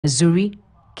Missouri,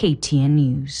 KTN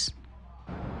News.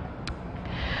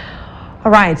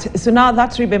 All right, so now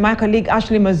that's my colleague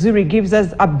Ashley Missouri gives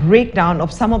us a breakdown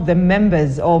of some of the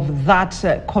members of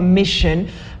that commission.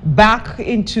 Back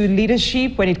into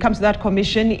leadership when it comes to that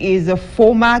commission is a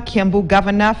former Kiambu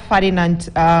Governor Ferdinand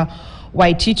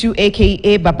Waititu,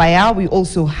 aka Babaya. We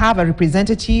also have a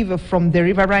representative from the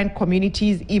riverine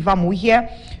communities, Eva Muhia.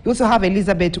 We also have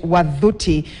Elizabeth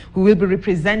Wadhuti, who will be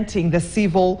representing the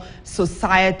civil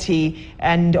society.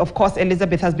 And of course,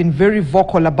 Elizabeth has been very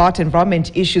vocal about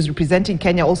environment issues, representing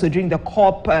Kenya also during the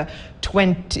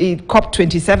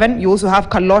COP27. You also have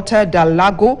Carlota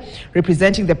Dalago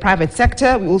representing the private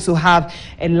sector. We also have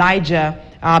Elijah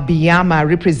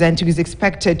Biyama who is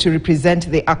expected to represent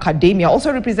the academia.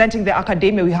 Also representing the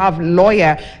academia, we have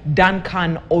lawyer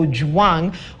Duncan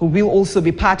Ojwang, who will also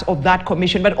be part of that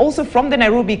commission. But also from the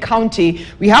Nairobi County,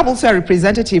 we have also a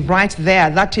representative right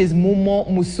there. That is Mumo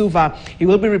Musuva. He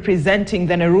will be representing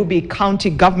the Nairobi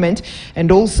County government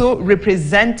and also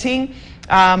representing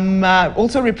the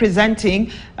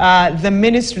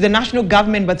ministry, the national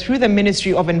government, but through the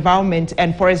Ministry of Environment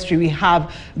and Forestry, we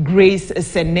have Grace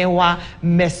Senewa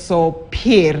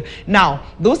Mesopir. Now,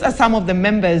 those are some of the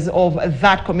members of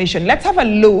that commission. Let's have a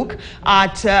look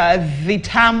at the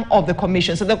term of the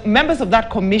commission. So the members of that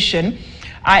commission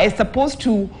are supposed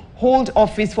to hold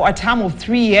office for a term of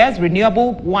 3 years,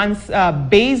 renewable once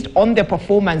based on their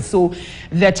performance. So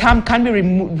the term can be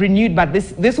renewed, but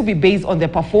this will be based on their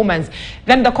performance.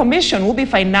 Then the commission will be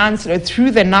financed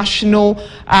through the national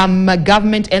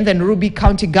government and the Nairobi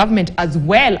County government, as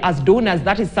well as donors.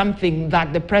 That is something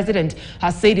that the president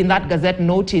has said in that Gazette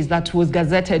notice that was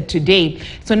gazetted today.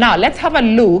 So now let's have a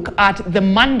look at the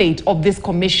mandate of this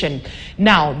commission.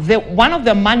 Now, one of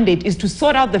the mandate is to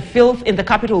sort out the filth in the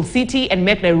capital city and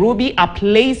make Nairobi a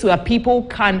place where people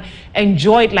can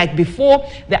enjoy it like before.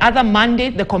 The other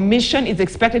mandate, the commission is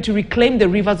expected to reclaim the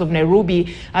rivers of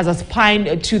Nairobi as a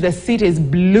spine to the city's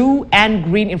blue and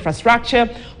green infrastructure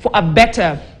for a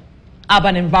better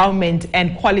urban environment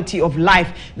and quality of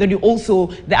life. Then the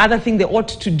other thing they ought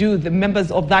to do, the members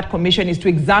of that commission, is to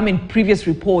examine previous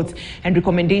reports and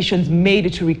recommendations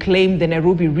made to reclaim the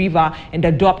Nairobi River and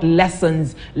adopt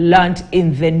lessons learned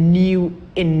in the new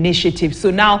initiative. So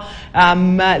now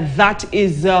that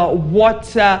is what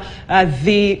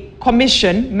the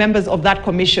commission, members of that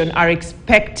commission, are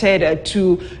expected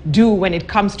to do when it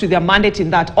comes to their mandate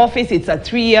in that office. It's a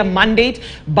 3-year mandate,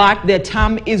 but their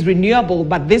term is renewable.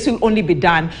 But this will only be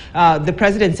done, the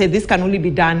president said this can only be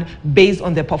done based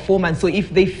on their performance. So if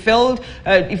they fail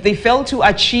to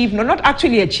achieve, not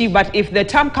actually achieve, but if the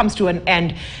term comes to an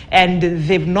end and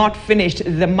they've not finished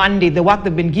the mandate, the work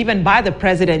they've been given by the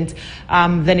president,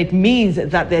 then it means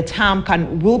that their term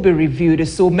will be reviewed.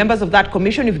 So members of that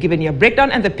commission, we've given you a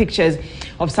breakdown and the pictures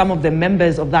of some of the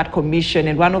members of that commission,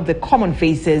 and one of the common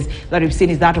faces that we've seen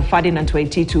is that of Ferdinand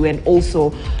Waititu, and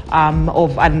also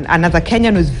of another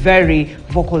Kenyan who's very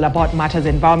vocal about matters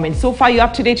environment. So far, you're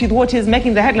up to date with what is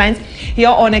making the headlines here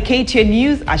on a KTN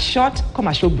News. A short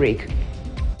commercial break.